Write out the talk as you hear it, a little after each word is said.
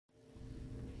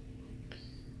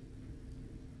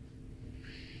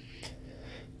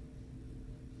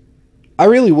I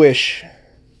really wish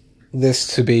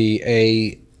this to be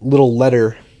a little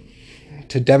letter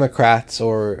to Democrats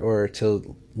or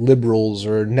to liberals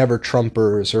or never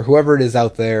Trumpers or whoever it is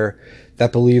out there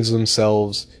that believes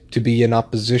themselves to be in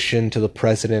opposition to the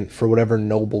president for whatever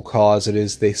noble cause it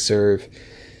is they serve.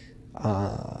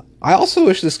 I also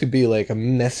wish this could be like a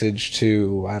message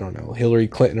to, I don't know, Hillary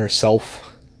Clinton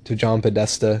herself, to John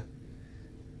Podesta,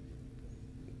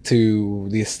 to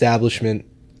the establishment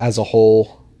as a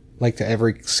whole, like to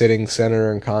every sitting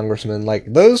senator and congressman.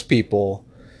 Like, those people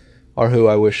are who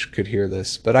I wish could hear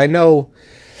this. But I know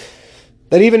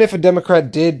that even if a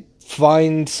Democrat did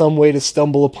find some way to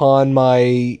stumble upon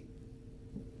my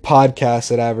podcast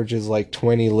that averages like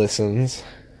 20 listens,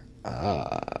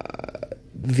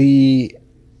 the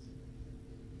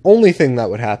only thing that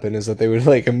would happen is that they would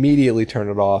like immediately turn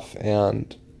it off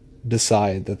and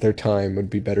decide that their time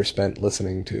would be better spent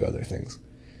listening to other things,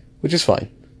 which is fine.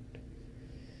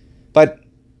 But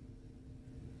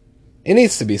it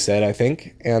needs to be said, I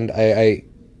think, and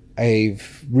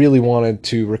I've really wanted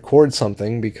to record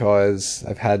something because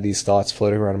I've had these thoughts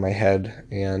floating around in my head,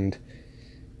 and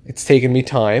it's taken me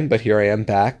time, but here I am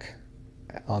back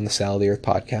on the Sal of the Earth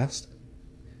podcast.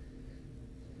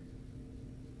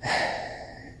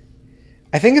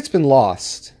 I think it's been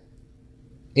lost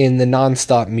in the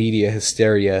nonstop media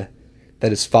hysteria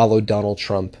that has followed Donald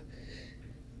Trump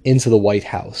into the White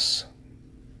House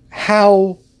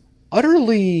how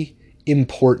utterly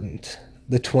important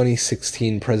the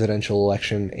 2016 presidential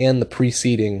election and the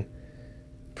preceding,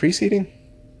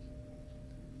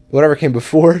 whatever came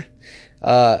before,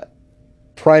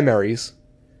 primaries,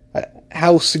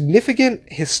 how significant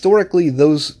historically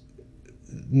those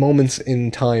moments in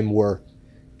time were,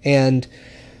 and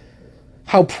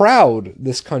how proud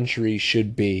this country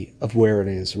should be of where it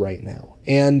is right now.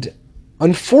 And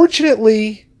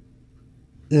unfortunately,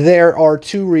 there are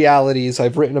two realities.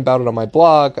 I've written about it on my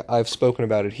blog, I've spoken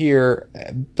about it here,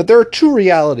 but there are two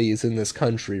realities in this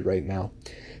country right now.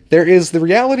 There is the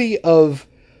reality of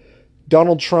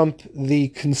Donald Trump, the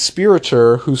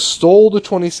conspirator who stole the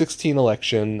 2016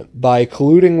 election by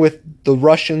colluding with the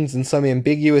Russians in some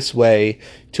ambiguous way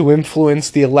to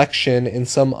influence the election in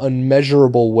some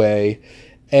unmeasurable way,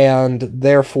 and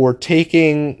therefore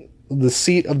taking the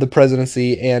seat of the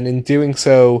presidency, and in doing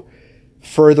so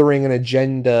furthering an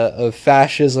agenda of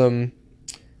fascism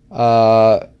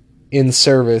in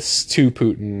service to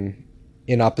Putin,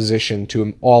 in opposition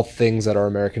to all things that are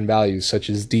American values, such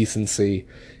as decency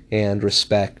and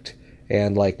respect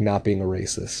and like not being a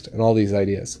racist and all these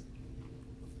ideas.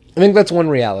 I think that's one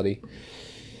reality.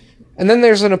 And then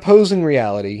there's an opposing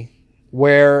reality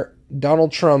where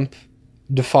Donald Trump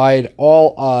defied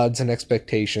all odds and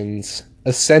expectations,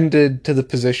 ascended to the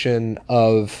position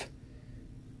of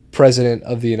President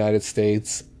of the United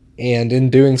States, and in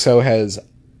doing so has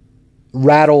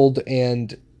rattled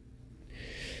and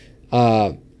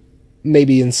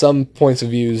maybe in some points of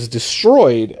views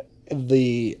destroyed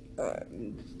the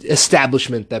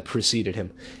establishment that preceded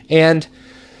him. And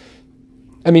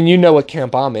I mean, you know what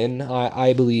camp I'm in.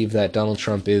 I believe that Donald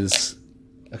Trump is,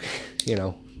 you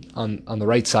know, on the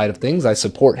right side of things. I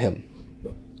support him.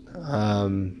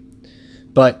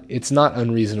 But it's not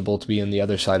unreasonable to be on the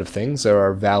other side of things. There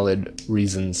are valid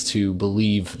reasons to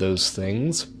believe those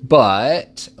things,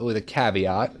 but with a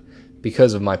caveat,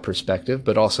 because of my perspective,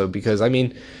 but also because, I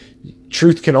mean,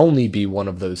 truth can only be one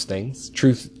of those things.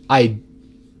 Truth, I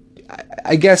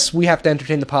guess we have to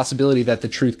entertain the possibility that the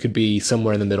truth could be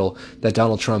somewhere in the middle, that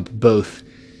Donald Trump both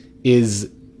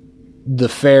is the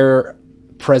fair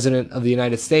president of the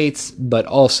United States, but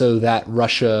also that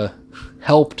Russia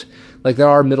helped. Like, there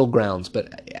are middle grounds,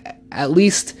 but at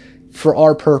least for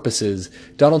our purposes,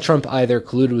 Donald Trump either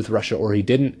colluded with Russia or he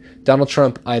didn't. Donald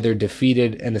Trump either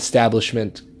defeated an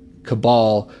establishment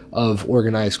cabal of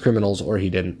organized criminals or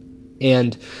he didn't.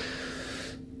 And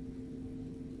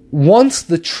once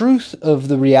the truth of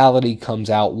the reality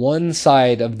comes out, one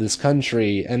side of this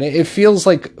country, and it feels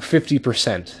like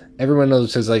 50%. Everyone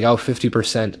knows says like, oh,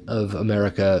 50% of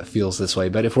America feels this way.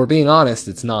 But if we're being honest,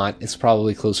 it's not. It's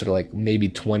probably closer to like maybe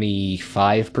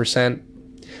 25%.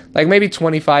 Like maybe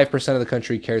 25% of the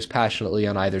country cares passionately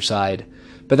on either side.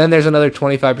 But then there's another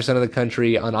 25% of the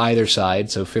country on either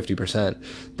side, so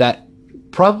 50%, that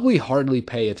probably hardly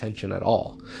pay attention at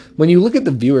all. When you look at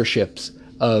the viewerships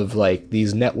of like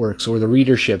these networks or the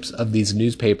readerships of these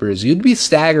newspapers, you'd be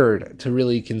staggered to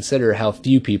really consider how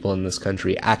few people in this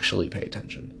country actually pay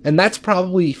attention. And that's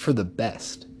probably for the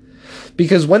best.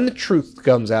 Because when the truth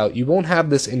comes out, you won't have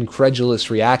this incredulous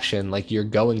reaction like you're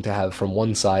going to have from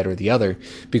one side or the other,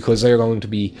 because they're going to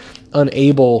be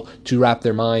unable to wrap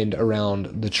their mind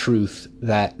around the truth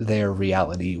that their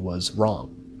reality was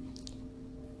wrong.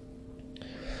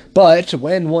 But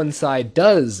when one side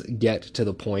does get to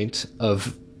the point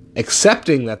of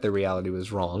accepting that their reality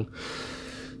was wrong,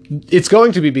 it's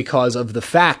going to be because of the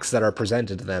facts that are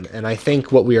presented to them. And I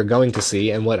think what we are going to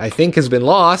see, and what I think has been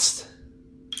lost,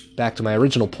 back to my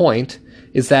original point,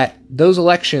 is that those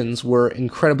elections were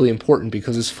incredibly important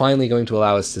because it's finally going to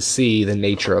allow us to see the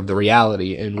nature of the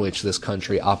reality in which this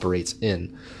country operates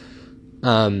in.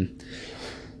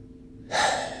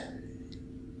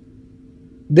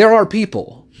 There are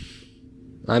people,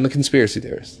 I'm a conspiracy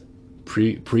theorist,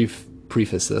 preface.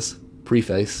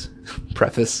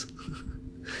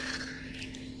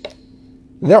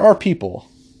 There are people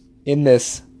in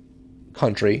this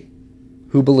country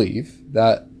who believe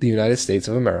that the United States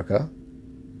of America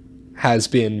has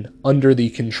been under the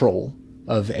control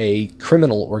of a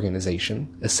criminal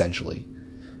organization, essentially,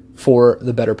 for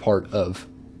the better part of,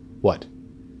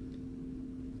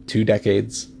 2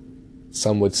 decades?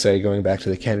 Some would say going back to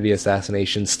the Kennedy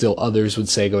assassination. Still others would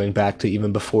say going back to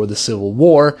even before the Civil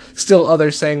War. Still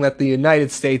others saying that the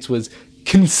United States was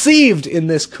conceived in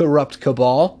this corrupt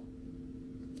cabal.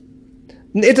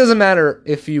 It doesn't matter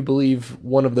if you believe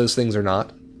one of those things or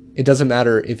not. It doesn't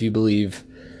matter if you believe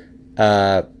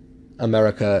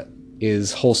America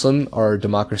is wholesome, our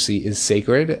democracy is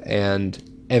sacred, and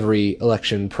every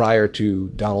election prior to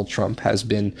Donald Trump has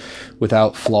been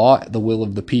without flaw the will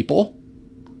of the people,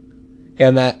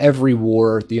 and that every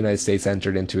war the United States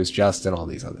entered into is just, and all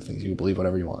these other things. You can believe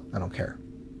whatever you want. I don't care.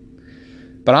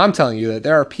 But I'm telling you that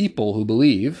there are people who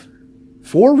believe,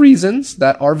 for reasons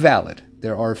that are valid,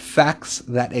 there are facts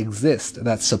that exist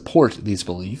that support these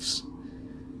beliefs.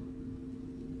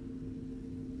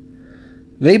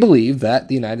 They believe that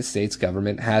the United States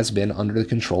government has been under the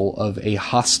control of a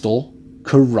hostile,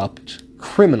 corrupt,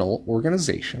 criminal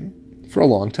organization for a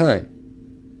long time.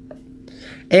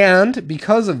 And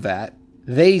because of that,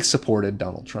 they supported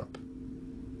Donald Trump.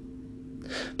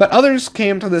 But others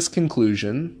came to this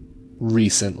conclusion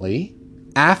recently,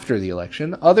 after the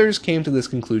election. Others came to this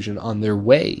conclusion on their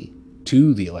way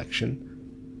to the election.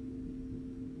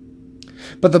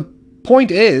 But the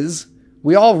point is,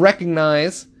 we all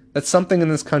recognize that something in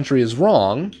this country is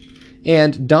wrong,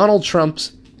 and Donald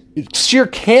Trump's sheer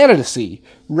candidacy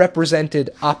represented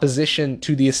opposition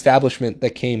to the establishment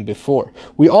that came before.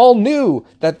 We all knew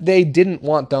that they didn't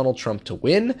want Donald Trump to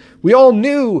win. We all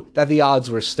knew that the odds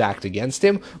were stacked against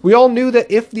him. We all knew that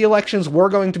if the elections were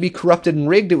going to be corrupted and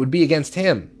rigged, it would be against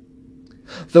him.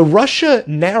 The Russia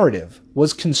narrative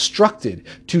was constructed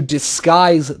to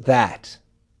disguise that.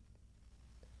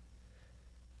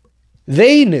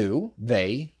 They knew,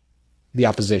 the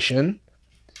opposition,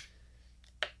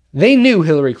 they knew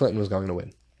Hillary Clinton was going to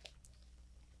win.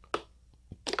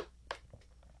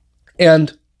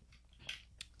 And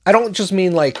I don't just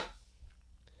mean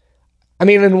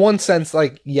in one sense,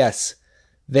 yes,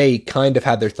 they kind of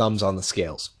had their thumbs on the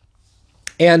scales.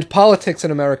 And politics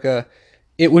in America,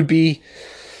 it would be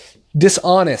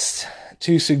dishonest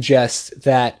to suggest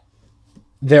that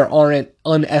there aren't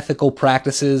unethical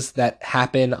practices that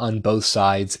happen on both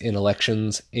sides in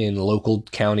elections in local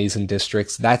counties and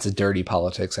districts. That's dirty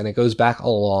politics, and it goes back a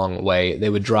long way.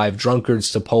 They would drive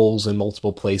drunkards to polls in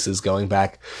multiple places going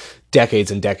back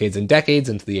decades and decades and decades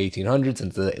into the 1800s,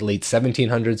 into the late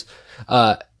 1700s.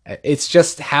 It's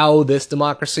just how this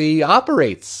democracy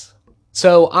operates.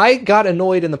 So I got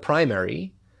annoyed in the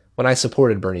primary when I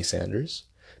supported Bernie Sanders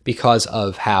because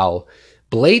of how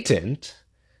blatant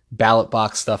ballot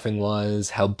box stuffing was,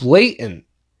 how blatant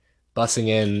bussing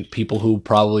in people who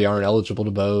probably aren't eligible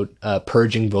to vote,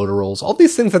 purging voter rolls, all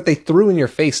these things that they threw in your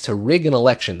face to rig an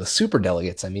election, the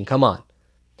superdelegates, come on.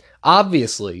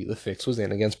 Obviously, the fix was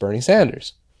in against Bernie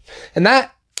Sanders. And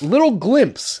that little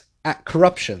glimpse at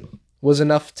corruption was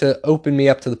enough to open me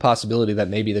up to the possibility that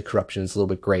maybe the corruption is a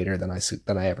little bit greater than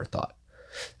I ever thought.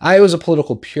 I was a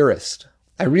political purist.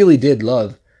 I really did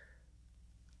love,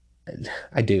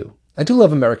 I do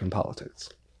love American politics.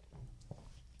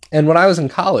 And when I was in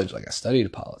college, I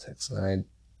studied politics, and I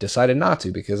decided not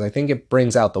to because I think it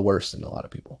brings out the worst in a lot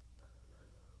of people.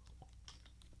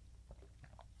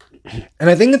 And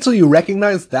I think until you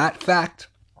recognize that fact,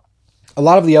 a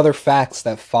lot of the other facts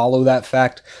that follow that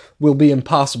fact will be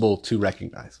impossible to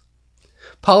recognize.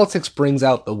 Politics brings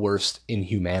out the worst in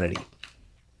humanity.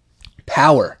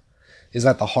 Power is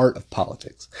at the heart of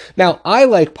politics. Now, I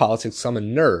like politics. I'm a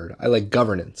nerd. I like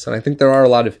governance. And I think there are a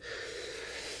lot of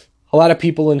a lot of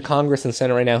people in Congress and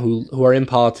Senate right now who are in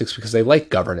politics because they like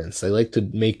governance. They like to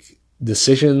make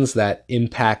decisions that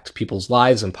impact people's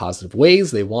lives in positive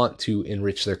ways. They want to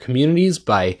enrich their communities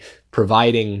by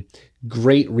providing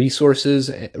great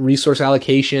resources, resource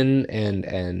allocation,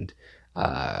 and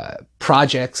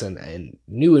projects and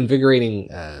new invigorating,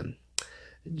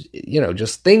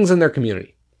 just things in their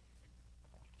community.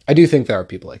 I do think there are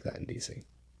people like that in DC.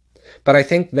 But I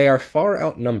think they are far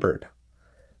outnumbered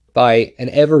by an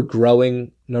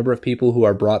ever-growing number of people who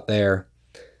are brought there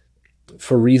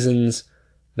for reasons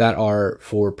that are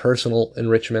for personal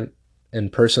enrichment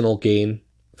and personal gain,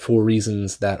 for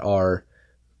reasons that are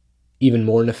even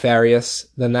more nefarious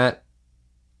than that.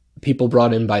 People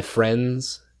brought in by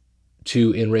friends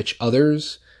to enrich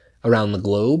others around the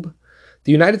globe.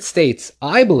 The United States,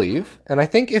 I believe, and I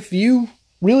think if you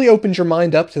really opened your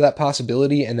mind up to that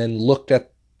possibility and then looked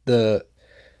at the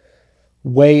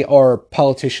way our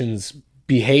politicians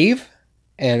behave,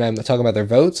 and I'm talking about their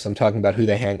votes, I'm talking about who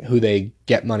they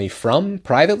get money from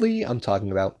privately, I'm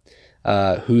talking about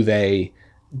who they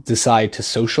decide to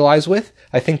socialize with,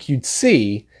 I think you'd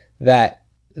see that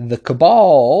the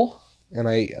cabal, and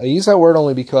I use that word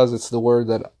only because it's the word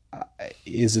that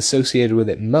is associated with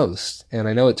it most, and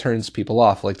I know it turns people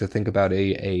off, like to think about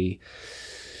a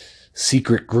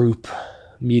secret group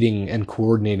meeting and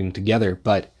coordinating together,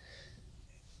 but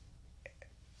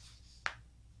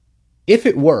if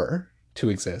it were to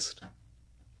exist,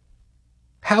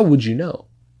 how would you know?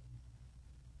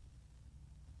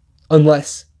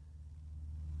 Unless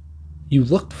you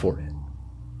looked for it.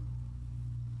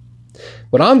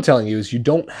 What I'm telling you is you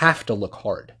don't have to look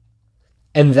hard.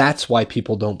 And that's why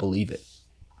people don't believe it.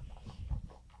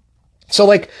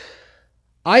 So,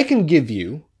 I can give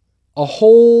you a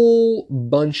whole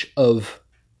bunch of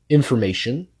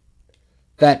information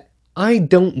that I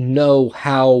don't know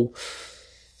how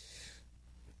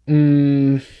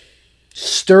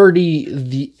sturdy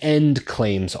the end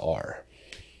claims are.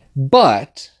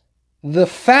 But the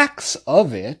facts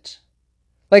of it,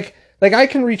 like I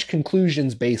can reach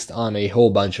conclusions based on a whole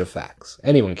bunch of facts.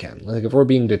 Anyone can. Like if we're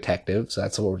being detectives,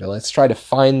 that's what we're doing. Let's try to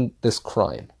find this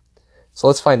crime. So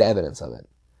let's find evidence of it.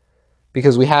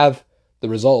 Because we have the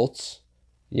results.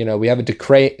 We have a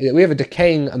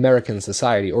decaying American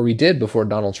society, or we did before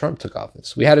Donald Trump took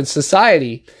office. We had a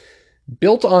society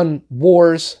built on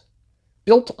wars,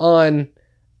 built on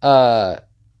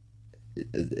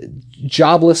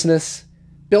joblessness,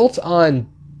 built on,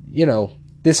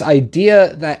 this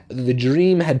idea that the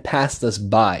dream had passed us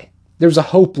by. There's a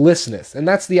hopelessness. And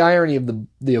that's the irony of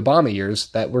the Obama years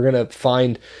that we're going to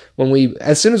find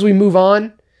as soon as we move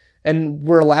on and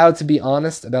we're allowed to be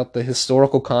honest about the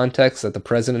historical context that the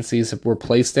presidencies were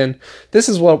placed in, this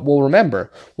is what we'll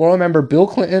remember. We'll remember Bill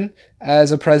Clinton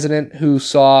as a president who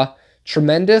saw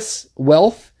tremendous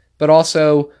wealth, but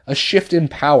also a shift in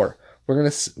power. We're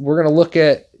gonna look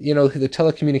at the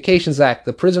Telecommunications Act,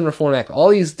 the Prison Reform Act, all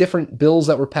these different bills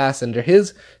that were passed under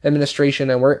his administration,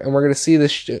 and we're gonna see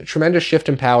this tremendous shift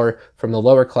in power from the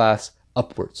lower class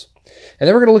upwards. And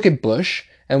then we're gonna look at Bush,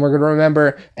 and we're gonna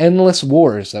remember endless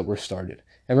wars that were started.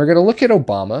 And we're gonna look at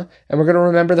Obama, and we're gonna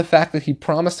remember the fact that he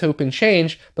promised hope and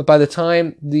change, but by the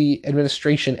time the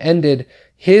administration ended,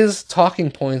 his talking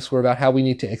points were about how we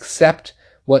need to accept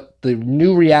what the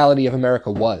new reality of America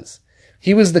was.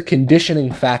 He was the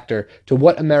conditioning factor to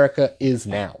what America is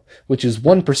now, which is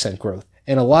 1% growth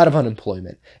and a lot of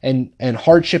unemployment and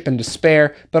hardship and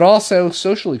despair, but also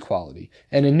social equality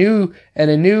and a new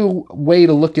way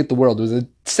to look at the world. It was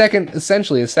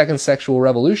essentially a second sexual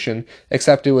revolution,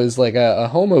 except it was like a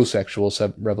homosexual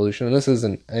revolution. And this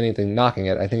isn't anything knocking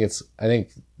it. I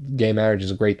think gay marriage is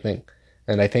a great thing,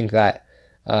 and I think that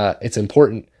it's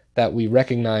important that we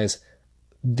recognize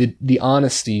the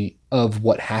honesty of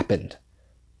what happened.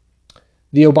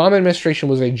 The Obama administration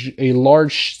was a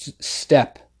large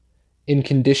step in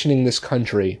conditioning this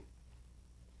country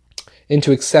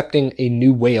into accepting a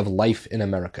new way of life in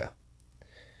America,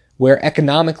 where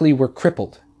economically we're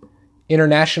crippled,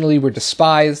 internationally we're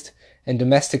despised, and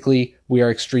domestically we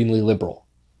are extremely liberal.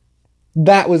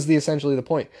 That was essentially the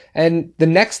point. And the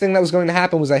next thing that was going to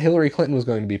happen was that Hillary Clinton was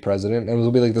going to be president, and it was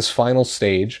going to be like this final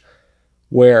stage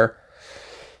where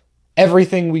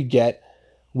everything we get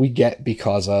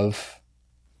because of,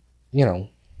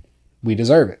 we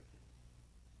deserve it.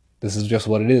 This is just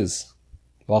what it is.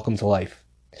 Welcome to life.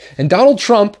 And Donald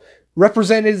Trump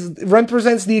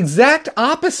represents the exact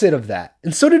opposite of that.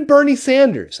 And so did Bernie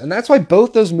Sanders. And that's why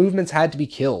both those movements had to be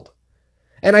killed.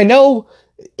 And I know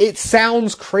it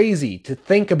sounds crazy to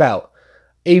think about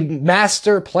a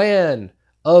master plan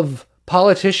of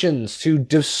politicians to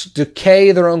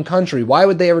decay their own country. Why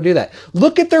would they ever do that?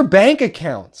 Look at their bank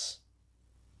accounts.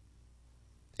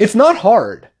 It's not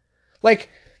hard. Like,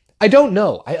 I don't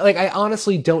know. I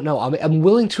honestly don't know. I'm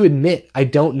willing to admit I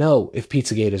don't know if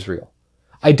Pizzagate is real.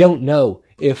 I don't know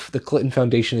if the Clinton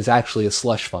Foundation is actually a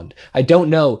slush fund. I don't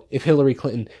know if Hillary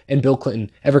Clinton and Bill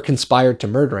Clinton ever conspired to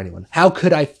murder anyone. How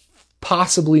could I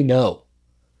possibly know?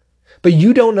 But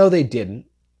you don't know they didn't.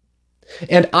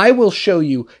 And I will show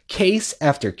you case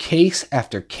after case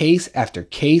after case after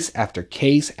case after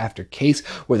case after case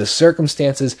where the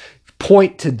circumstances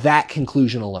point to that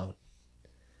conclusion alone.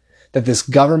 That this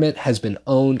government has been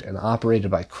owned and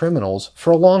operated by criminals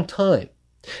for a long time.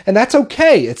 And that's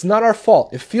okay. It's not our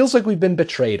fault. It feels like we've been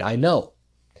betrayed. I know.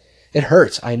 It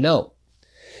hurts. I know.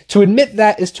 To admit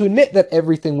that is to admit that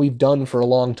everything we've done for a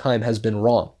long time has been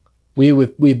wrong.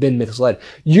 We've been misled.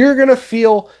 You're going to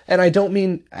feel, and I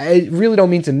really don't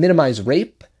mean to minimize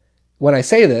rape when I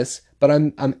say this, but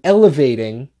I'm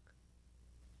elevating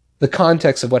the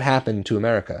context of what happened to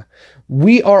America.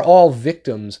 We are all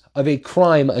victims of a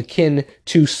crime akin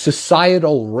to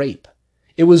societal rape.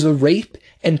 It was a rape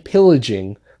and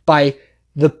pillaging by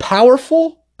the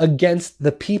powerful against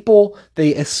the people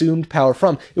they assumed power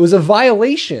from. It was a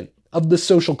violation of the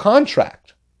social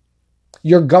contract.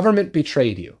 Your government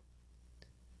betrayed you.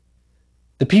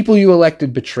 The people you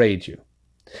elected betrayed you.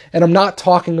 And I'm not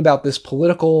talking about this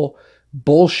political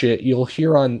bullshit you'll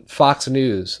hear on Fox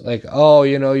News. Like, oh,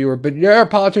 your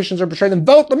politicians are betraying them.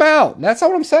 Vote them out. That's not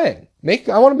what I'm saying.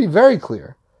 I want to be very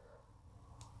clear.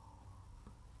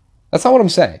 That's not what I'm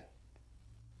saying.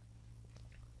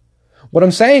 What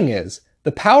I'm saying is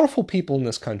the powerful people in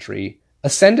this country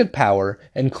ascended power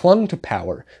and clung to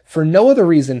power for no other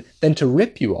reason than to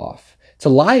rip you off, to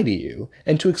lie to you,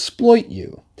 and to exploit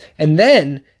you, and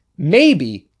then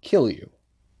maybe kill you.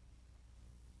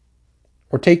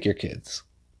 Or take your kids.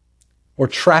 Or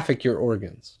traffic your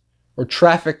organs. Or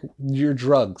traffic your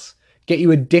drugs. Get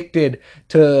you addicted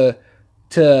to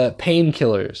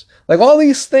painkillers. Like all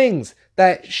these things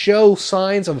that show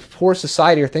signs of a poor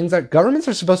society are things that governments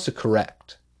are supposed to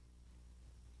correct.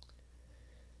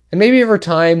 And maybe over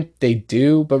time they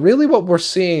do, but really what we're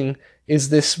seeing is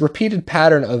this repeated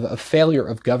pattern of failure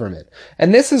of government.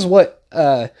 And this is what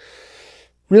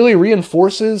really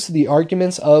reinforces the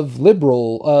arguments of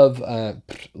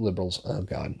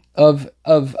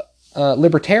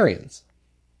libertarians.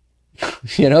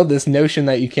 This notion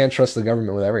that you can't trust the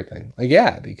government with everything. Like,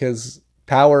 yeah, because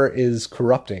power is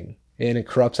corrupting and it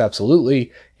corrupts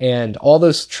absolutely. And all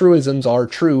those truisms are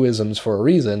truisms for a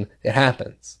reason. It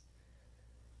happens.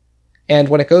 And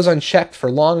when it goes unchecked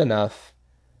for long enough,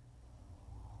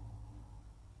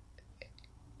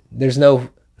 there's no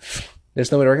way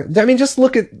to... I mean, just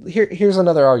look at... Here's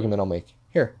another argument I'll make.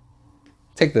 Here.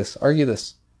 Take this. Argue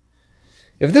this.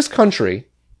 If this country...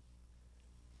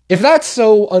 If that's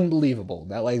so unbelievable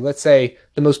that, like, let's say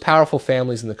the most powerful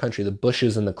families in the country, the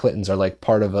Bushes and the Clintons, are like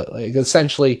part of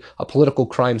essentially a political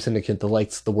crime syndicate the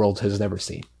likes the world has never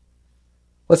seen.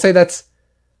 Let's say that's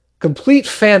complete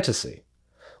fantasy.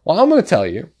 Well, I'm going to tell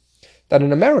you that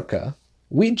in America,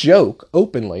 we joke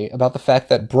openly about the fact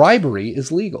that bribery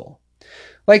is legal.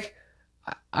 Like,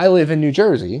 I live in New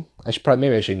Jersey.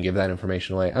 Maybe I shouldn't give that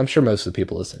information away. I'm sure most of the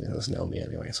people listening to this know me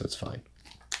anyway, so it's fine.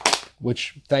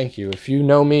 Which, thank you. If you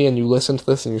know me and you listen to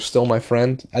this and you're still my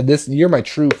friend, you're my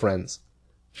true friends.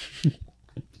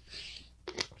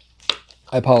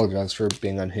 I apologize for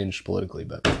being unhinged politically,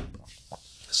 but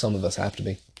some of us have to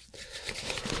be.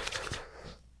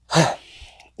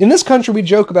 In this country, we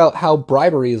joke about how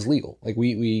bribery is legal. Like,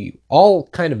 we all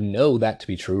kind of know that to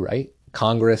be true, right?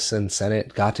 Congress and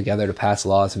Senate got together to pass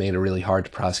laws that made it really hard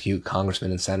to prosecute congressmen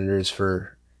and senators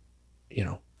for,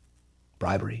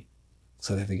 bribery,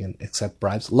 so that they can accept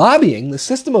bribes. Lobbying, the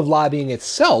system of lobbying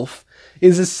itself,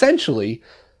 is essentially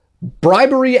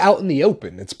bribery out in the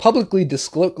open. It's publicly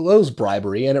disclosed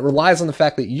bribery, and it relies on the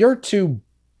fact that you're too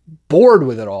bored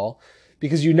with it all,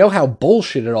 because you know how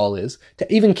bullshit it all is,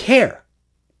 to even care.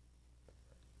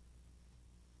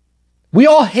 We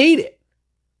all hate it,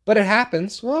 but it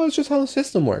happens. Well, it's just how the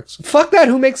system works. Fuck that,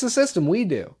 who makes the system? We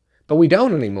do. But we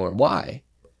don't anymore. Why?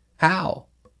 How?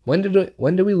 When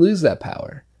do we lose that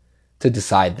power to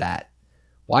decide that?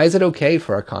 Why is it okay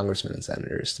for our congressmen and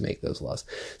senators to make those laws?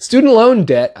 Student loan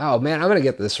debt. Oh man, I'm going to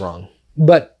get this wrong.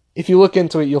 But if you look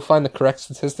into it, you'll find the correct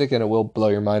statistic and it will blow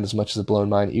your mind as much as it blew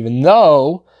mine, even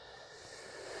though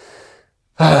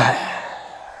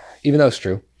it's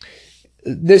true.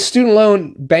 The student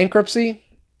loan bankruptcy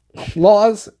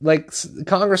laws, like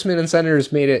congressmen and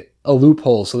senators made it a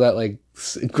loophole so that like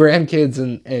grandkids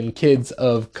and kids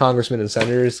of congressmen and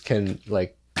senators can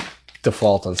like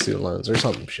default on student loans or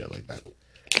something shit like that.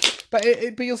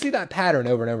 But you'll see that pattern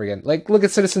over and over again. Like, look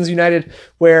at Citizens United,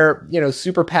 where,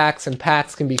 super PACs and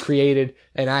PACs can be created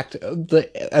and act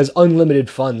as unlimited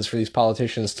funds for these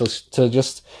politicians to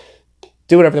just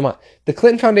do whatever they want. The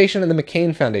Clinton Foundation and the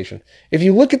McCain Foundation. If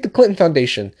you look at the Clinton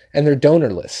Foundation and their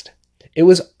donor list, it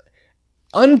was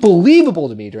unbelievable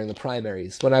to me during the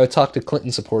primaries when I would talk to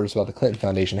Clinton supporters about the Clinton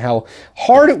Foundation, how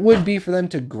hard it would be for them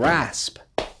to grasp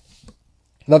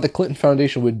that the Clinton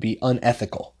Foundation would be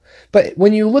unethical. But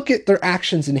when you look at their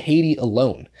actions in Haiti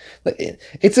alone,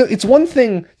 it's one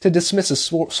thing to dismiss a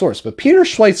source, but Peter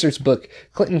Schweitzer's book,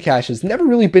 Clinton Cash, has never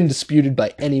really been disputed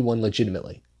by anyone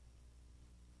legitimately.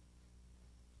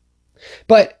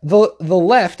 But the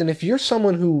left, and if you're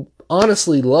someone who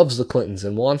honestly loves the Clintons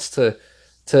and wants to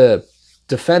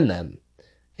defend them,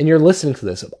 and you're listening to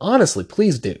this, honestly,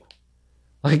 please do.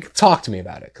 Like, talk to me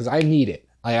about it, because I need it.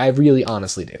 I really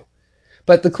honestly do.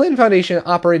 But the Clinton Foundation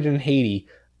operated in Haiti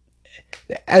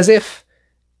as if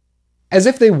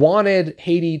they wanted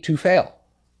Haiti to fail,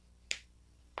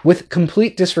 with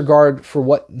complete disregard for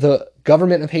what the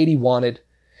government of Haiti wanted.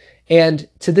 And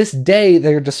to this day,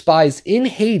 they're despised in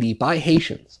Haiti by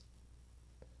Haitians.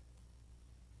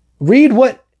 Read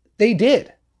what they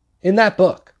did in that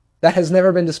book. That has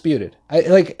never been disputed. I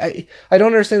don't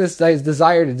understand this guy's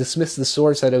desire to dismiss the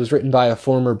source that it was written by a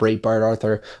former Breitbart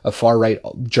author, a far-right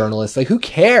journalist. Like, who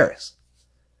cares?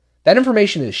 That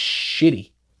information is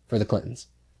shitty for the Clintons.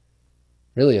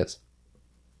 It really is.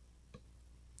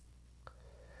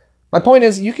 My point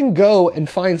is, you can go and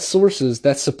find sources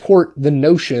that support the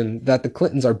notion that the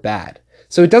Clintons are bad.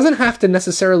 So it doesn't have to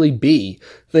necessarily be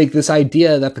like this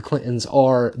idea that the Clintons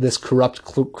are this corrupt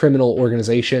criminal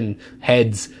organization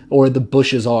heads, or the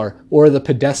Bushes are, or the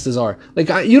Podestas are. Like,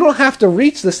 you don't have to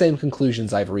reach the same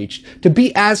conclusions I've reached to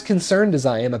be as concerned as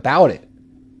I am about it.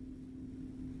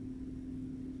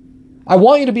 I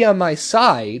want you to be on my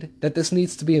side that this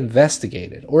needs to be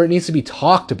investigated, or it needs to be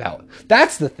talked about.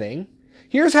 That's the thing.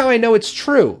 Here's how I know it's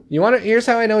true. Here's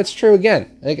how I know it's true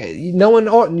again. Like,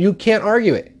 you can't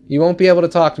argue it. You won't be able to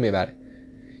talk to me about it.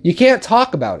 You can't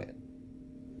talk about it.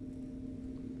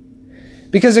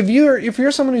 Because if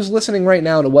you're someone who's listening right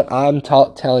now to what I'm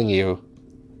telling you,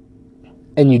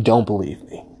 and you don't believe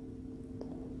me,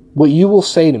 what you will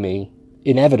say to me,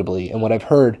 inevitably, and what I've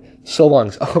heard so long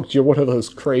is, oh, you're one of those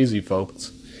crazy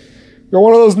folks. You're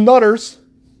one of those nutters.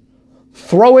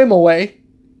 Throw him away.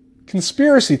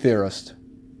 Conspiracy theorist.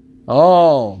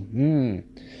 Oh,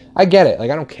 I get it.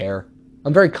 Like, I don't care.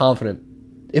 I'm very confident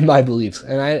in my beliefs,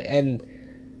 and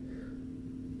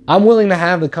I'm willing to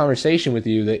have the conversation with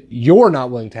you that you're not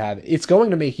willing to have. It's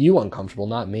going to make you uncomfortable,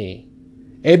 not me.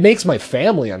 It makes my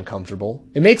family uncomfortable.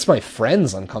 It makes my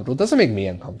friends uncomfortable. It doesn't make me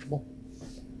uncomfortable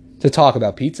to talk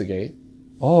about Pizzagate.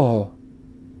 Oh,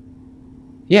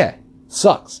 yeah,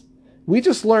 sucks. We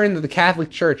just learned that the Catholic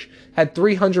Church had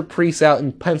 300 priests out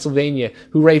in Pennsylvania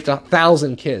who raped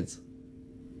 1,000 kids.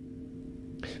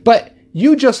 But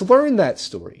you just learned that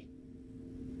story,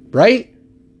 right?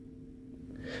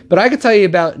 But I could tell you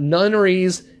about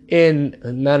nunneries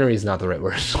is not the right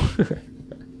word.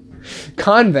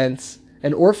 Convents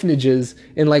and orphanages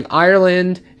in like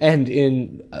Ireland and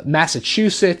in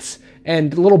Massachusetts,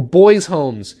 and little boys'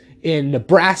 homes in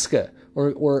Nebraska,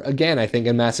 or again, I think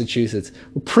in Massachusetts,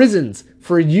 prisons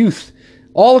for youth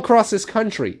all across this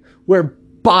country where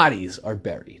bodies are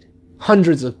buried.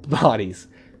 Hundreds of bodies.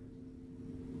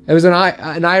 There was an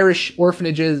Irish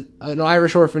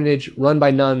orphanage run by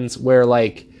nuns where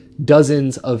like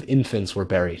dozens of infants were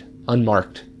buried,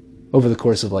 unmarked, over the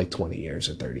course of like 20 years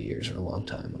or 30 years or a long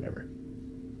time, whatever.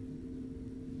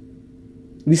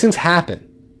 These things happen.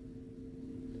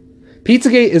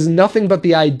 Pizzagate is nothing but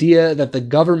the idea that the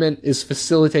government is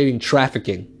facilitating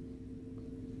trafficking.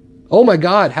 Oh my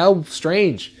God, how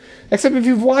strange. Except if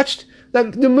you've watched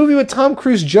the movie with Tom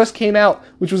Cruise just came out,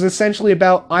 which was essentially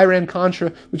about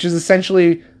Iran-Contra, which is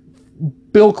essentially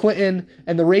Bill Clinton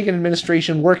and the Reagan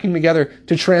administration working together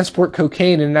to transport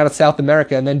cocaine in and out of South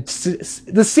America, and then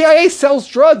the CIA sells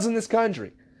drugs in this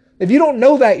country. If you don't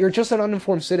know that, you're just an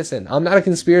uninformed citizen. I'm not a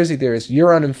conspiracy theorist.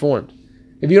 You're uninformed.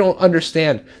 If you don't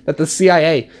understand that the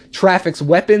CIA traffics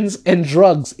weapons and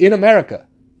drugs in America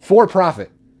for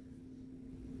profit.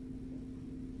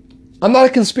 I'm not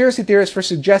a conspiracy theorist for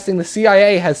suggesting the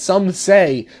CIA has some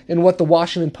say in what the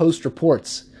Washington Post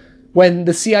reports, when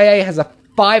the CIA has a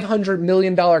 $500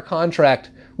 million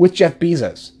contract with Jeff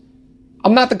Bezos.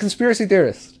 I'm not the conspiracy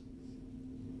theorist.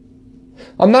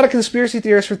 I'm not a conspiracy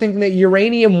theorist for thinking that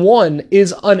Uranium One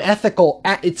is unethical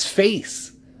at its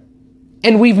face.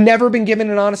 And we've never been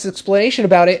given an honest explanation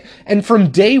about it. And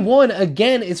from day one,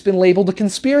 again, it's been labeled a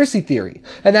conspiracy theory.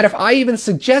 And that if I even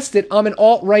suggest it, I'm an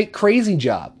alt-right crazy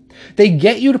job. They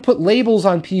get you to put labels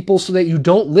on people so that you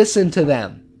don't listen to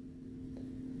them.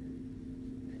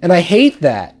 And I hate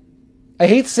that. I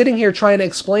hate sitting here trying to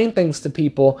explain things to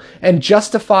people and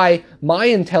justify my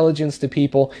intelligence to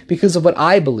people because of what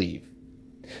I believe.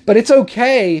 But it's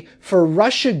okay for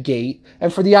Russiagate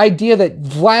and for the idea that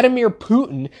Vladimir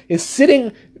Putin is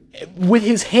sitting with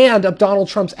his hand up Donald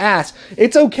Trump's ass.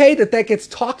 It's okay that that gets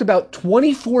talked about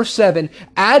 24/7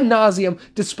 ad nauseum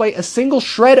despite a single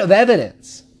shred of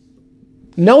evidence.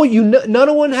 No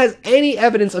one has any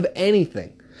evidence of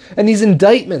anything. And these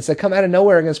indictments that come out of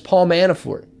nowhere against Paul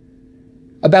Manafort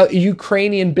about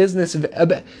Ukrainian business,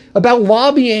 about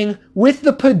lobbying with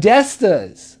the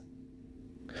Podestas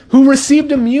who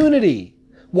received immunity.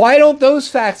 Why don't those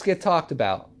facts get talked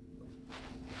about?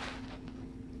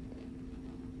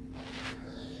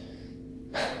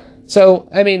 So,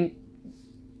 I mean,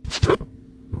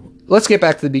 let's get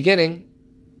back to the beginning.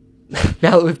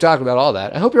 Now that we've talked about all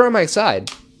that, I hope you're on my side.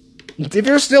 If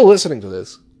you're still listening to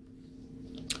this,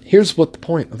 here's what the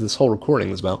point of this whole recording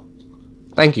is about.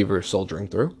 Thank you for soldiering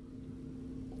through.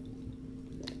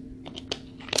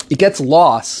 It gets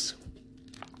lost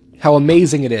how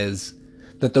amazing it is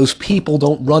that those people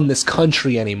don't run this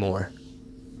country anymore.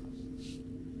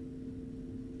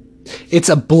 It's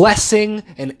a blessing,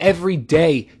 and every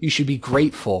day you should be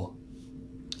grateful.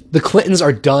 The Clintons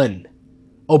are done.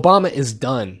 Obama is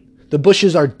done. The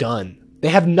Bushes are done. They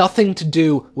have nothing to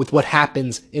do with what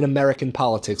happens in American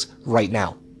politics right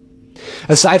now.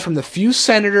 Aside from the few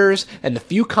senators and the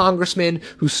few congressmen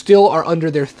who still are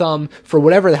under their thumb for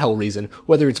whatever the hell reason,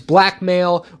 whether it's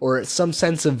blackmail or it's some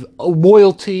sense of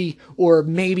loyalty or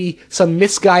maybe some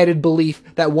misguided belief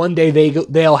that one day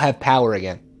they'll have power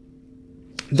again.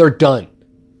 They're done.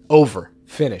 Over.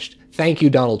 Finished. Thank you,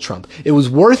 Donald Trump. It was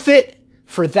worth it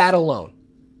for that alone.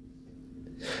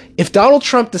 If Donald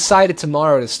Trump decided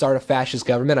tomorrow to start a fascist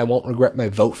government, I won't regret my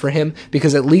vote for him,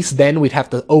 because at least then we'd have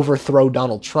to overthrow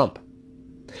Donald Trump.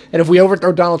 And if we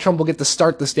overthrow Donald Trump, we'll get to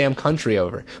start this damn country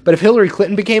over. But if Hillary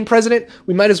Clinton became president,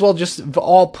 we might as well just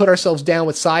all put ourselves down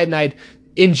with cyanide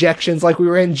injections like we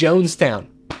were in Jonestown.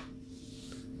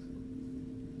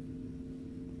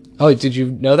 Oh, did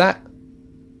you know that?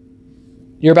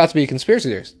 You're about to be a conspiracy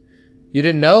theorist. You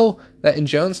didn't know that in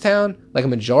Jonestown, like a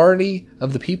majority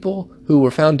of the people who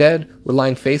were found dead were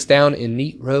lying face down in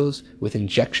neat rows with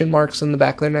injection marks in the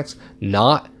back of their necks,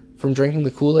 not from drinking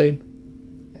the Kool-Aid?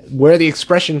 Where the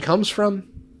expression comes from?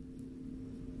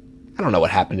 I don't know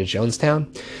what happened to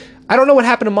Jonestown. I don't know what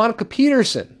happened to Monica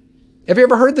Peterson. Have you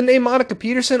ever heard the name Monica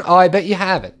Peterson? Oh, I bet you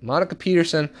haven't. Monica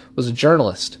Peterson was a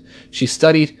journalist. She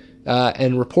studied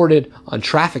and reported on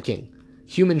trafficking,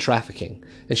 human trafficking.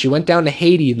 And she went down to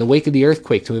Haiti in the wake of the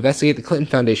earthquake to investigate the Clinton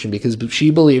Foundation because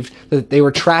she believed that they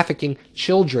were trafficking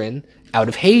children out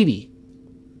of Haiti.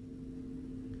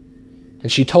 And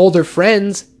she told her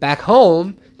friends back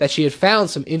home that she had found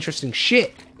some interesting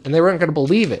shit, and they weren't going to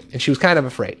believe it, and she was kind of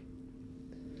afraid.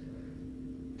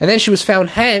 And then she was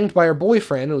found hanged by her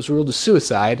boyfriend. It was ruled a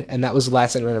suicide, and that was the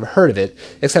last anyone ever heard of it,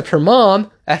 except her mom,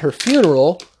 at her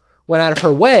funeral, went out of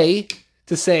her way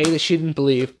to say that she didn't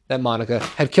believe that Monica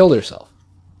had killed herself.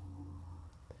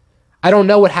 I don't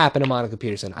know what happened to Monica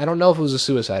Peterson. I don't know if it was a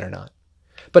suicide or not.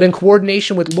 But in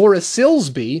coordination with Laura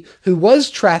Silsby, who was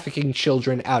trafficking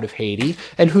children out of Haiti,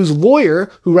 and whose lawyer,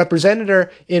 who represented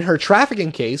her in her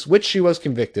trafficking case, which she was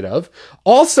convicted of,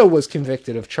 also was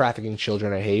convicted of trafficking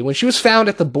children out of Haiti, when she was found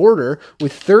at the border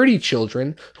with 30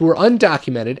 children who were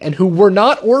undocumented and who were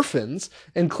not orphans,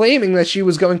 and claiming that she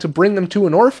was going to bring them to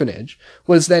an orphanage,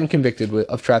 was then convicted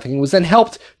of trafficking, was then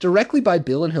helped directly by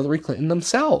Bill and Hillary Clinton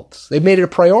themselves. They made it a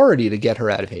priority to get her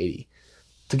out of Haiti,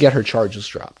 to get her charges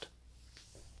dropped.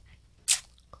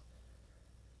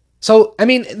 So, I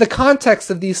mean, the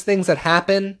context of these things that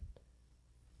happen,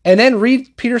 and then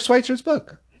read Peter Schweizer's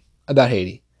book about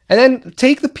Haiti. And then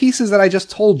take the pieces that I just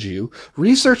told you,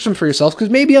 research them for yourself, because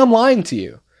maybe I'm lying to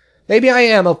you. Maybe I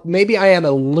am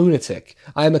a lunatic.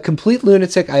 I am a complete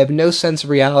lunatic. I have no sense of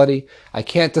reality. I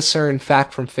can't discern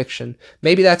fact from fiction.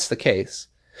 Maybe that's the case.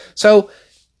 So,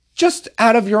 just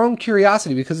out of your own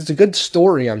curiosity, because it's a good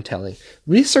story I'm telling,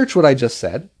 research what I just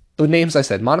said, the names I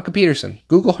said, Monica Peterson,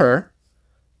 Google her.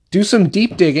 Do some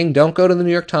deep digging. Don't go to the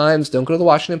New York Times. Don't go to the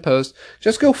Washington Post.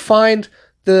 Just go find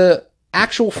the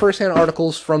actual first-hand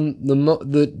articles from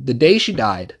the day she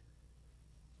died.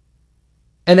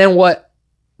 And then what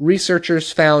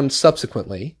researchers found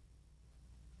subsequently.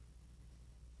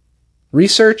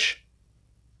 Research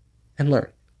and learn.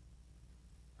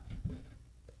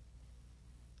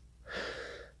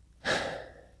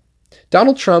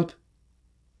 Donald Trump,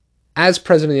 as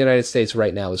President of the United States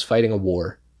right now, is fighting a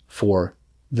war for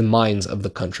the minds of the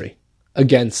country.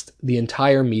 against the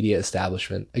entire media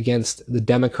establishment, against the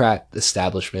Democrat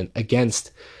establishment,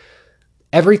 against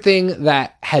everything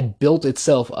that had built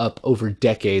itself up over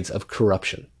decades of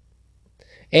corruption.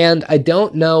 And I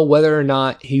don't know whether or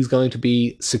not he's going to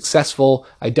be successful.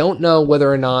 I don't know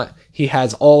whether or not he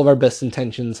has all of our best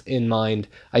intentions in mind.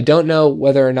 I don't know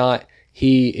whether or not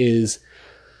he is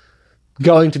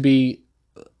going to be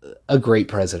a great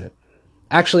president.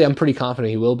 Actually, I'm pretty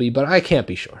confident he will be, but I can't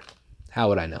be sure. How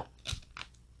would I know?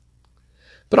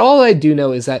 But all I do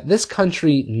know is that this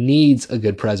country needs a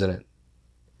good president.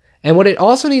 And what it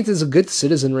also needs is a good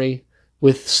citizenry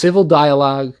with civil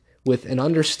dialogue, with an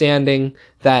understanding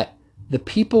that the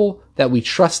people that we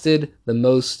trusted the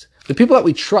most, the people that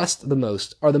we trust the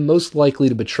most are the most likely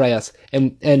to betray us.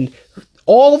 And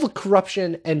all the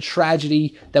corruption and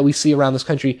tragedy that we see around this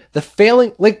country, the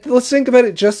failing, like, let's think about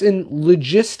it just in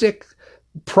logistic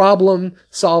problem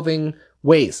solving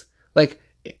ways. Like,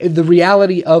 the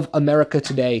reality of America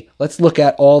today, let's look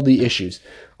at all the issues.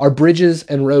 Our bridges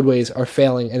and roadways are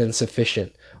failing and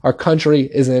insufficient. Our country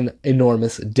is in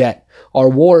enormous debt. Our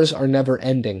wars are never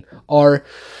ending. Our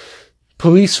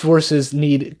police forces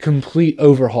need complete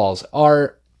overhauls.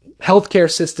 Our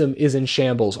healthcare system is in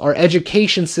shambles. Our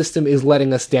education system is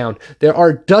letting us down. There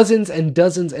are dozens and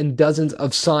dozens and dozens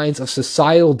of signs of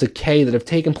societal decay that have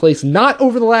taken place, not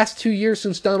over the last 2 years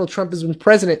since Donald Trump has been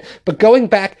president, but going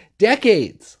back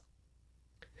decades.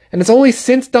 And it's only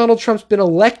since Donald Trump's been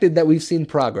elected that we've seen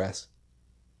progress.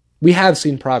 We have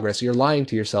seen progress. You're lying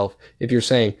to yourself if you're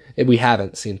saying we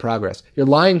haven't seen progress. You're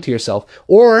lying to yourself,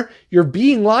 or you're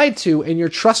being lied to and you're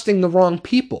trusting the wrong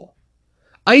people.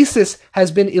 ISIS has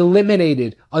been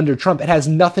eliminated under Trump. It has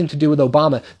nothing to do with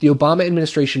Obama. The Obama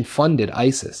administration funded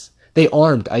ISIS. They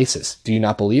armed ISIS. Do you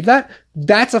not believe that?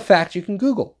 That's a fact you can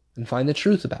Google and find the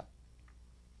truth about.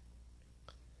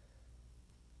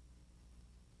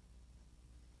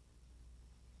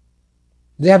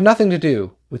 They have nothing to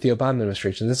do with the Obama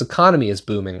administration. This economy is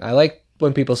booming. I like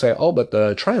when people say, oh, but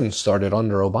the trend started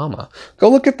under Obama. Go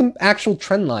look at the actual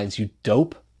trend lines, you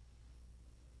dope.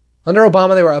 Under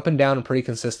Obama, they were up and down and pretty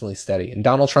consistently steady. And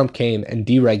Donald Trump came and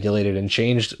deregulated and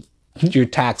changed your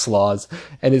tax laws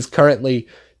and is currently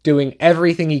doing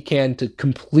everything he can to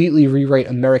completely rewrite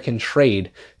American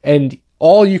trade. And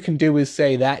all you can do is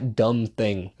say that dumb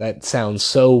thing that sounds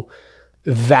so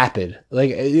vapid.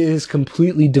 Like, it is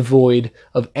completely devoid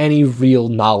of any real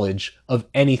knowledge of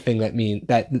anything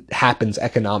that happens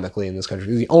economically in this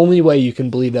country. The only way you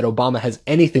can believe that Obama has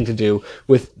anything to do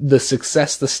with the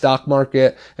success the stock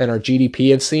market and our GDP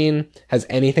have seen has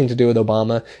anything to do with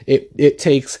Obama. It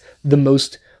takes the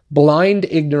most blind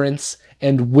ignorance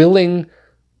and willing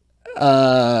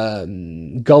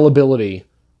gullibility,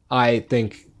 I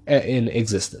think, in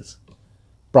existence.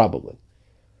 Probably.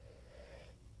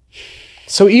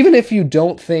 So even if you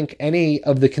don't think any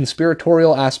of the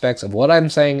conspiratorial aspects of what I'm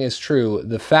saying is true,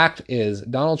 the fact is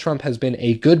Donald Trump has been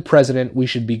a good president. We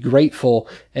should be grateful.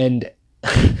 And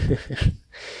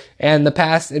and the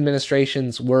past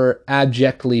administrations were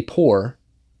abjectly poor.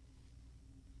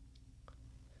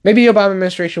 Maybe the Obama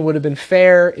administration would have been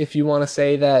fair if you want to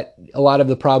say that a lot of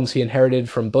the problems he inherited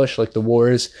from Bush, like the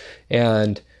wars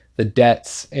and the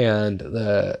debts and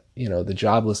the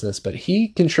joblessness, but he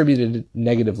contributed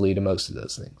negatively to most of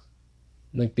those things.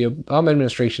 Like, the Obama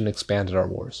administration expanded our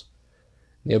wars.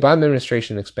 The Obama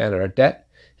administration expanded our debt,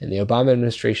 and the Obama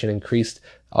administration increased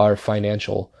our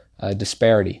financial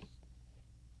disparity.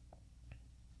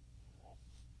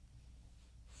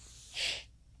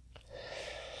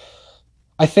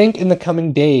 I think in the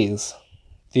coming days,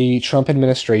 the Trump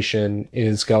administration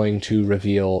is going to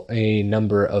reveal a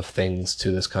number of things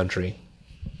to this country.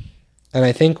 And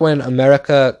I think when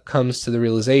America comes to the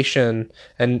realization,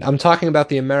 and I'm talking about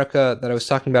the America that I was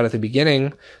talking about at the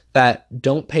beginning, that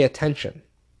don't pay attention,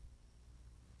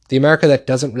 the America that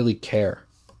doesn't really care,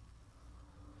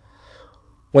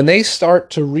 when they start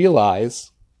to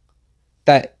realize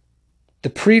that the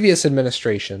previous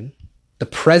administration, the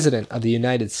President of the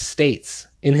United States,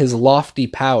 in his lofty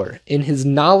power, in his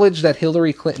knowledge that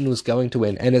Hillary Clinton was going to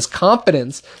win, and his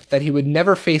confidence that he would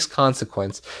never face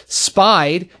consequence,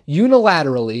 spied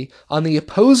unilaterally on the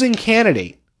opposing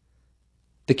candidate,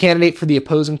 the candidate for the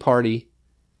opposing party,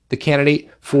 the candidate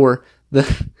for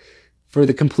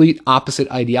the complete opposite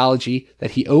ideology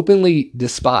that he openly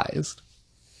despised,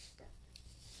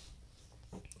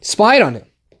 spied on him.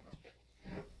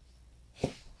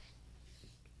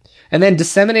 And then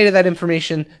disseminated that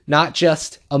information not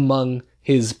just among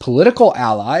his political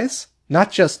allies,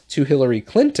 not just to Hillary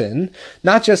Clinton,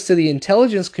 not just to the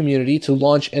intelligence community to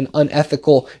launch an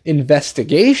unethical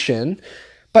investigation,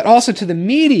 but also to the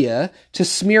media to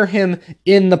smear him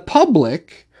in the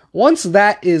public. Once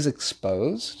that is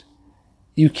exposed,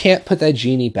 you can't put that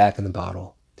genie back in the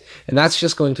bottle. And that's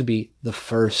just going to be the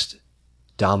first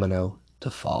domino to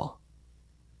fall.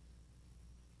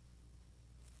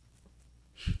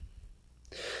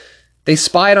 They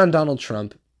spied on Donald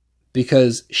Trump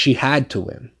because she had to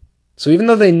win. So even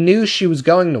though they knew she was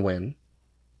going to win,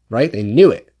 right? They knew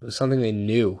it. It was something they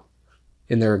knew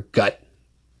in their gut.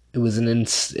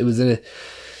 They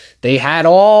had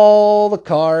all the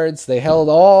cards. They held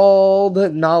all the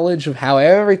knowledge of how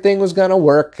everything was going to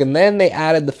work. And then they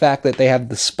added the fact that they have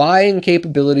the spying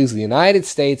capabilities of the United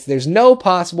States. There's no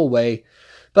possible way.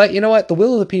 But you know what? The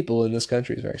will of the people in this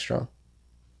country is very strong.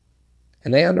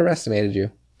 And they underestimated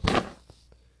you.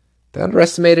 They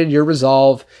underestimated your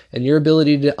resolve and your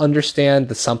ability to understand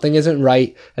that something isn't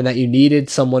right and that you needed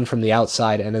someone from the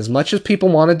outside. And as much as people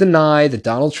want to deny that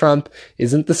Donald Trump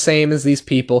isn't the same as these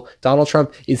people, Donald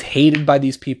Trump is hated by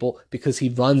these people because he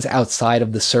runs outside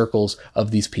of the circles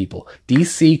of these people.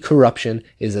 DC corruption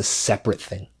is a separate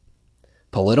thing.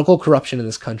 Political corruption in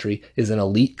this country is an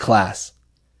elite class.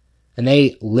 And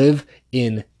they live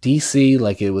in DC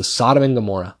like it was Sodom and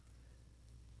Gomorrah.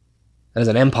 That is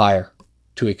an empire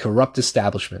to a corrupt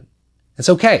establishment. It's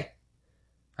okay.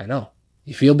 I know.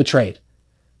 You feel betrayed.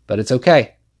 But it's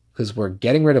okay, because we're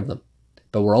getting rid of them.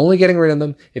 But we're only getting rid of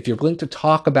them if you're willing to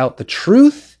talk about the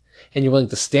truth, and you're willing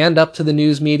to stand up to the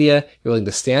news media, you're willing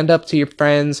to stand up to your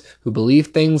friends who believe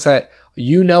things that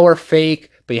you know are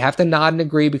fake, but you have to nod and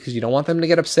agree because you don't want them to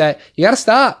get upset. You got to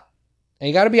stop. And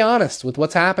you got to be honest with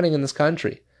what's happening in this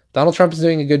country. Donald Trump is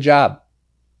doing a good job.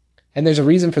 And there's a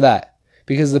reason for that.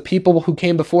 Because the people who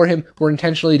came before him were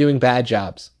intentionally doing bad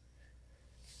jobs.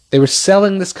 They were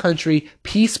selling this country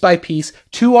piece by piece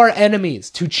to our enemies,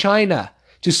 to China,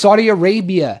 to Saudi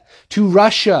Arabia, to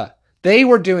Russia. They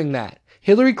were doing that.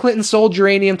 Hillary Clinton sold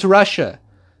uranium to Russia.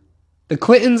 The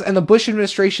Clintons and the Bush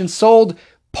administration sold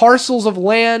parcels of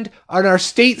land and our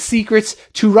state secrets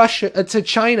to Russia, to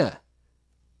China.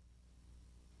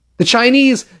 The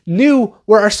Chinese knew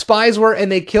where our spies were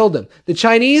and they killed them. The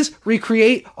Chinese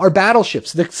recreate our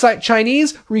battleships. The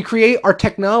Chinese recreate our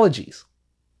technologies.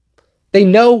 They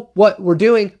know what we're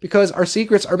doing because our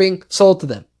secrets are being sold to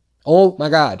them. Oh my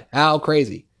God, how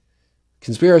crazy.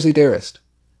 Conspiracy theorist.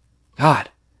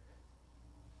 God.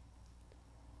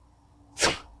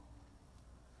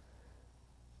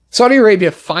 Saudi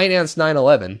Arabia financed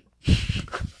 9/11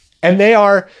 and they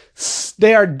are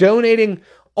donating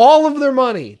all of their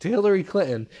money to Hillary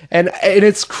Clinton. And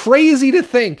it's crazy to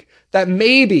think that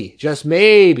maybe, just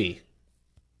maybe,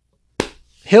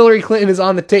 Hillary Clinton is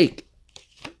on the take.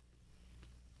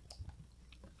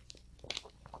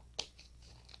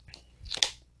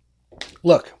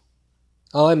 Look,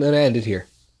 I'm going to end it here.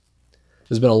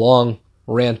 There's been a long,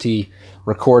 ranty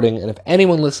recording, and if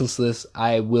anyone listens to this,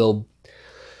 I'll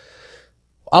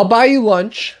buy you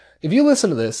lunch. If you listen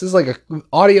to this is like an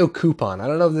audio coupon. I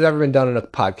don't know if it's ever been done in a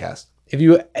podcast. If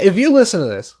you listen to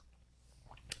this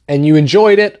and you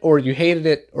enjoyed it or you hated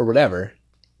it or whatever,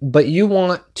 but you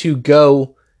want to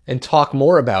go and talk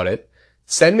more about it,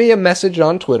 send me a message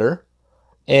on Twitter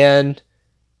and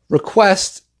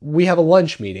request we have a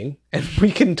lunch meeting and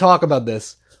we can talk about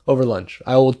this over lunch.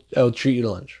 I will treat you to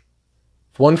lunch.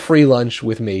 One free lunch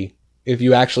with me if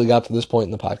you actually got to this point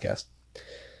in the podcast.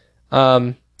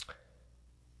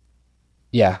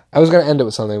 Yeah, I was going to end it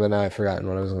with something, but now I've forgotten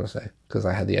what I was going to say because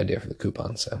I had the idea for the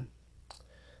coupon. So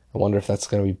I wonder if that's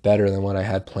going to be better than what I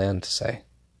had planned to say.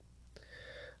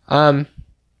 I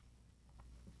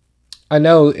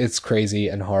know it's crazy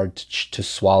and hard to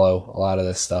swallow a lot of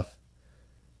this stuff.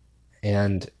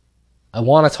 And I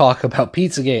want to talk about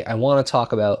Pizzagate. I want to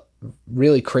talk about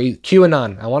really crazy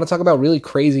QAnon. I want to talk about really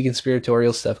crazy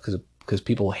conspiratorial stuff because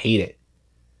people hate it.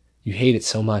 You hate it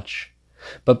so much.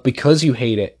 But because you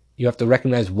hate it, you have to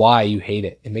recognize why you hate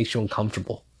it. It makes you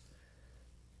uncomfortable.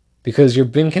 Because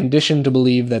you've been conditioned to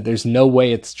believe that there's no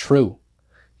way it's true.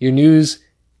 Your news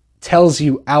tells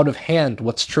you out of hand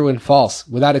what's true and false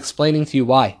without explaining to you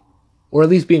why. Or at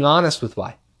least being honest with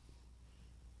why.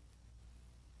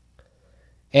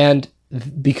 And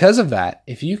because of that,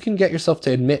 if you can get yourself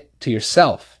to admit to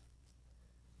yourself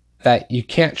that you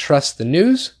can't trust the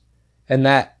news and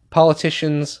that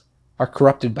politicians are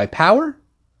corrupted by power,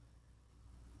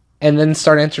 and then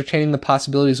start entertaining the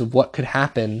possibilities of what could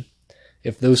happen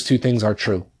if those two things are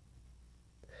true.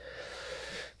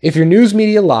 If your news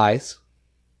media lies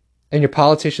and your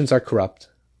politicians are corrupt,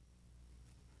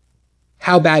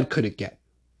 how bad could it get?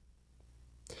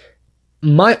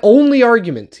 My only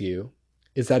argument to you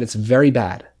is that it's very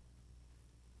bad.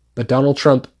 But Donald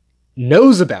Trump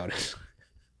knows about it.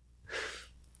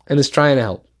 and is trying to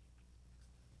help.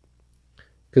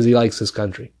 Because he likes this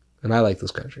country. And I like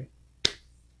this country.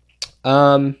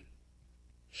 And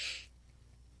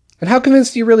how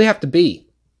convinced do you really have to be?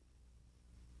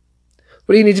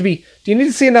 What do you need to be? Do you need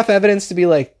to see enough evidence to be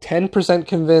like 10%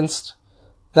 convinced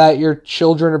that your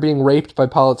children are being raped by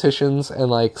politicians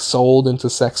and like sold into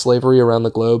sex slavery around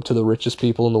the globe to the richest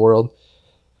people in the world?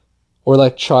 Or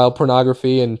like child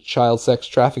pornography and child sex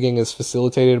trafficking is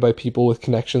facilitated by people with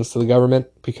connections to the government?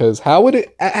 Because how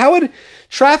would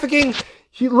trafficking,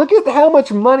 look at how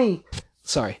much money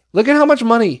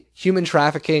human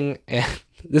trafficking, and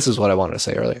this is what I wanted to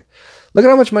say earlier. Look at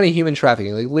how much money human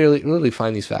trafficking, like literally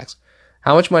find these facts.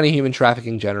 How much money human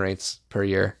trafficking generates per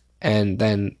year, and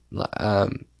then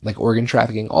like organ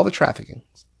trafficking, all the trafficking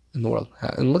in the world.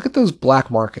 And look at those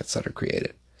black markets that are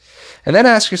created. And then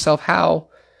ask yourself how,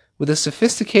 with a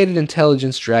sophisticated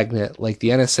intelligence dragnet like the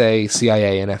NSA,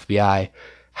 CIA, and FBI,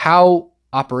 how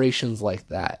operations like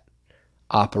that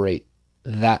operate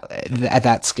at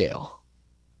that scale.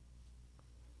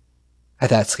 At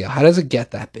that scale. How does it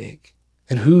get that big?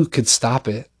 And who could stop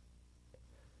it?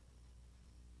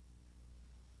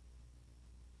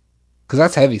 Because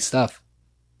that's heavy stuff.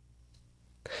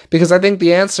 Because I think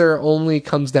the answer only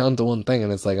comes down to one thing,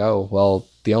 and it's like, oh, well,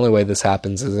 the only way this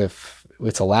happens is if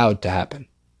it's allowed to happen.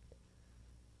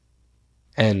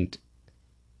 And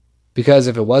because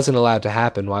if it wasn't allowed to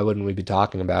happen, why wouldn't we be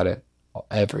talking about it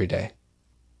every day?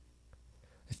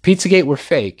 If Pizzagate were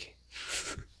fake,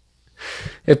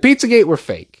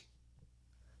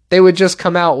 they would just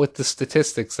come out with the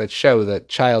statistics that show that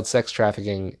child sex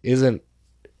trafficking isn't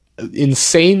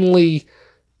insanely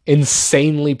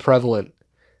prevalent,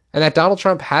 and that Donald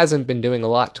Trump hasn't been doing a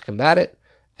lot to combat it,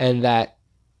 and that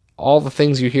all the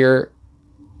things you hear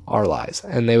are lies.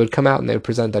 And they would come out and they would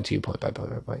present that to you point by point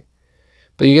by point.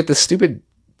 But you get this stupid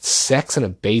sex in a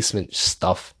basement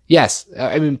stuff. Yes,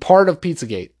 I mean, part of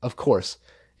Pizzagate, of course,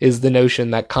 is the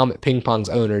notion that Comet Ping Pong's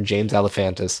owner, James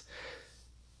Alefantis,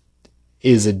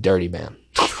 is a dirty man.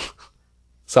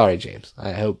 Sorry, James.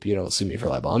 I hope you don't sue me for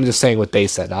libel. I'm just saying what they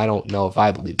said. I don't know if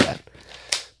I believe that.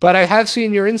 But I have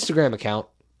seen your Instagram account.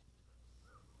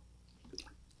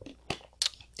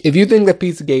 If you think that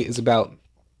Pizzagate is about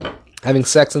having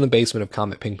sex in the basement of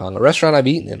Comet Ping Pong, a restaurant I've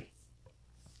eaten in,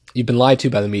 you've been lied to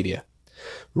by the media.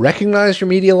 Recognize your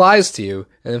media lies to you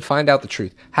and then find out the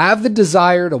truth. Have the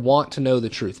desire to want to know the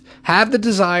truth. Have the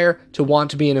desire to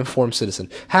want to be an informed citizen.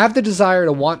 Have the desire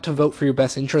to want to vote for your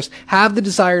best interest. Have the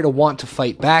desire to want to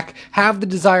fight back. Have the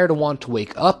desire to want to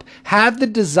wake up. Have the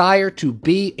desire to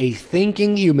be a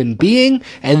thinking human being,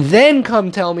 and then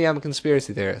come tell me I'm a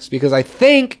conspiracy theorist. Because I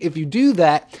think if you do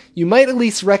that, you might at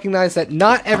least recognize that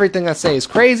not everything I say is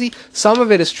crazy. Some of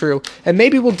it is true, and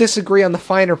maybe we'll disagree on the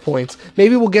finer points.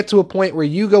 Maybe we'll get to a point where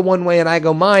you go one way and I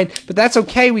go mine, but that's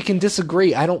okay. We can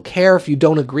disagree. I don't care if you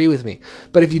don't agree with me.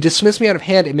 But if you dismiss me out of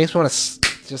hand, it makes me want to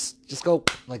just go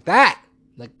like that.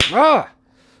 Like, ah!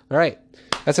 All right.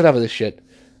 That's enough of this shit.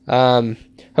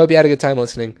 Hope you had a good time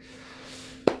listening.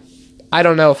 I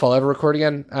don't know if I'll ever record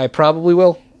again. I probably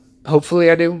will. Hopefully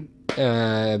I do.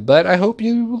 But I hope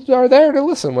you are there to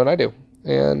listen when I do.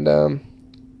 And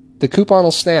the coupon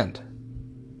will stand.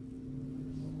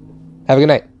 Have a good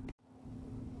night.